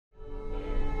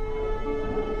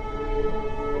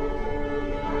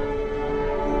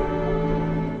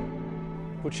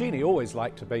Puccini always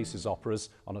liked to base his operas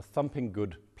on a thumping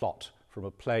good plot from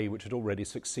a play which had already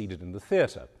succeeded in the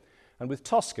theatre. And with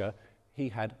Tosca, he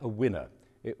had a winner.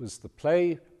 It was the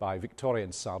play by Victorien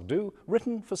Sardou,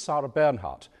 written for Sarah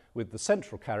Bernhardt, with the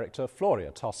central character,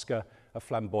 Floria Tosca, a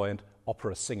flamboyant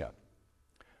opera singer.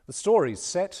 The story is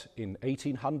set in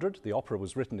 1800. The opera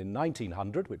was written in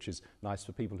 1900, which is nice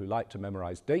for people who like to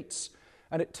memorize dates.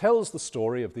 And it tells the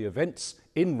story of the events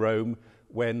in Rome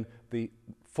when the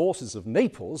forces of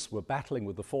Naples were battling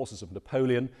with the forces of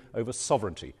Napoleon over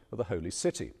sovereignty of the Holy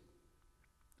City.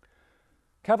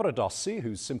 Cavaradossi,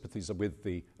 whose sympathies are with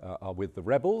the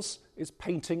rebels, is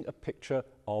painting a picture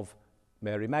of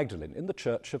Mary Magdalene in the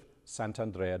church of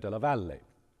Sant'Andrea della Valle.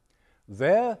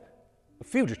 There, a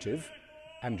fugitive,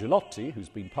 Angelotti, who's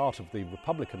been part of the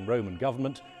Republican Roman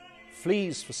government,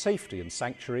 flees for safety and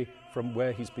sanctuary from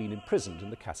where he's been imprisoned in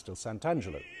the Castel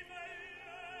Sant'Angelo.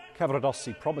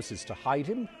 Cavaradossi promises to hide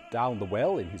him down the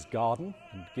well in his garden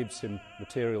and gives him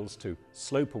materials to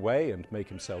slope away and make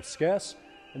himself scarce.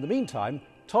 In the meantime,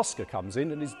 Tosca comes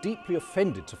in and is deeply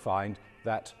offended to find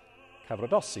that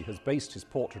Cavaradossi has based his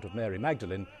portrait of Mary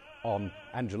Magdalene on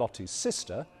Angelotti's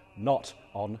sister, not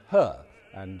on her.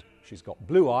 And she's got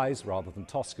blue eyes rather than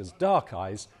Tosca's dark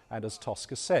eyes, and as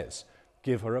Tosca says,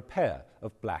 give her a pair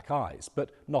of black eyes,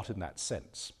 but not in that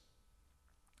sense.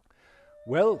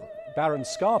 Well, Baron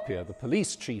Scarpia, the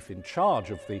police chief in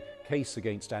charge of the case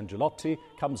against Angelotti,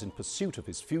 comes in pursuit of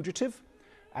his fugitive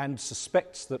and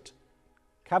suspects that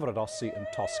Cavaradossi and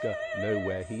Tosca know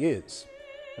where he is.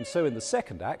 And so in the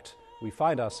second act, we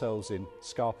find ourselves in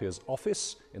Scarpia's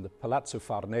office in the Palazzo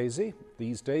Farnese.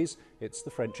 These days, it's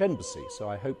the French embassy, so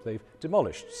I hope they've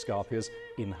demolished Scarpia's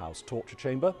in-house torture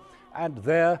chamber. And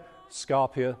there,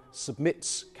 Scarpia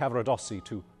submits Cavaradossi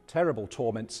to terrible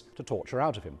torments to torture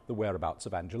out of him the whereabouts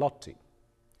of Angelotti.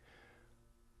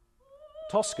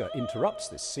 Tosca interrupts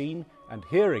this scene, and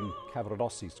hearing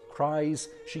Cavaradossi's cries,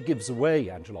 she gives away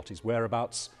Angelotti's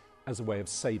whereabouts as a way of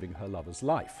saving her lover's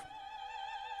life.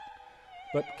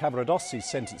 But Cavaradossi is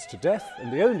sentenced to death,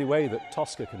 and the only way that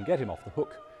Tosca can get him off the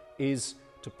hook is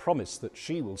to promise that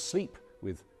she will sleep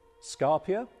with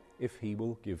Scarpia if he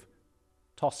will give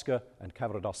Tosca and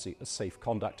Cavaradossi a safe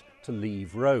conduct to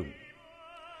leave Rome.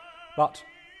 But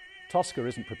Tosca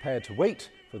isn't prepared to wait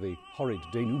for the horrid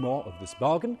denouement of this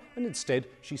bargain, and instead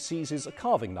she seizes a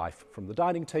carving knife from the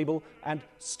dining table and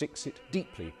sticks it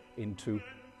deeply into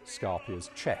Scarpia's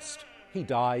chest. He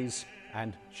dies,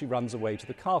 and she runs away to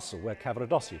the castle where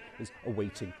Cavaradossi is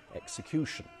awaiting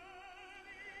execution.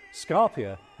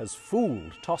 Scarpia has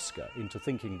fooled Tosca into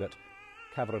thinking that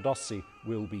Cavaradossi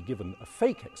will be given a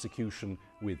fake execution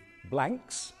with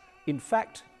blanks. In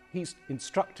fact, he's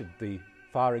instructed the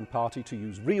firing party to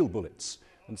use real bullets.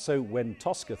 And so when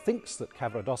Tosca thinks that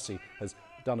Cavaradossi has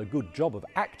done a good job of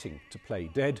acting to play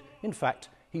dead, in fact,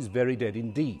 he's very dead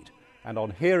indeed. And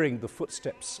on hearing the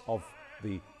footsteps of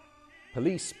the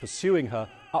police pursuing her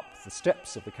up the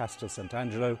steps of the Castel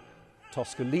Sant'Angelo,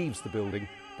 Tosca leaves the building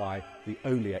by the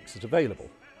only exit available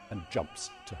and jumps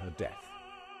to her death.